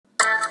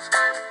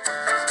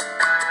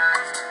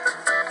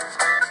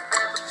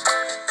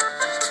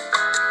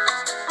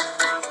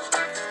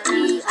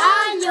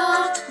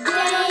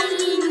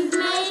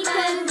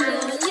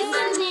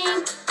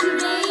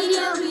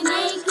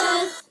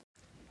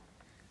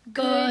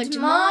Good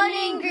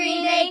morning,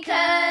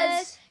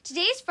 Greenacres!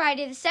 Today is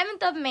Friday the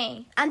 7th of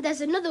May. And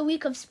there's another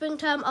week of spring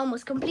term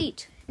almost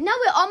complete. Now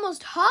we're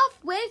almost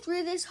halfway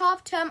through this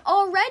half term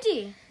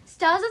already.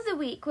 Stars of the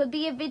week will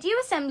be a video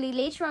assembly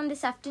later on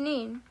this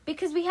afternoon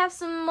because we have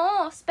some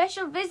more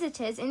special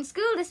visitors in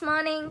school this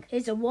morning.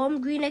 Here's a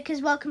warm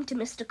Greenacres welcome to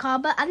Mr.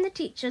 Carver and the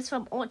teachers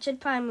from Orchard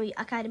Primary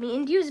Academy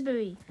in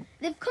Dewsbury.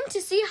 They've come to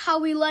see how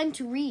we learn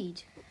to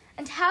read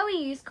and how we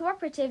use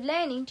cooperative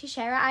learning to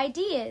share our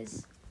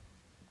ideas.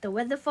 The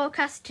weather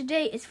forecast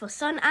today is for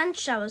sun and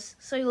showers,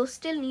 so you'll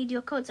still need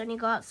your coats when you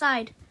go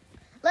outside.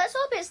 Let's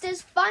hope it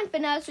stays fine for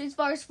Nurseries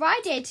Forest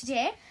Friday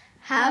today.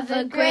 Have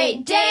a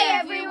great day,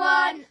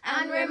 everyone,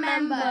 and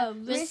remember,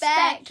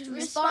 respect,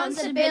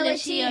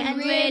 responsibility, and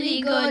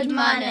really good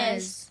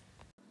manners.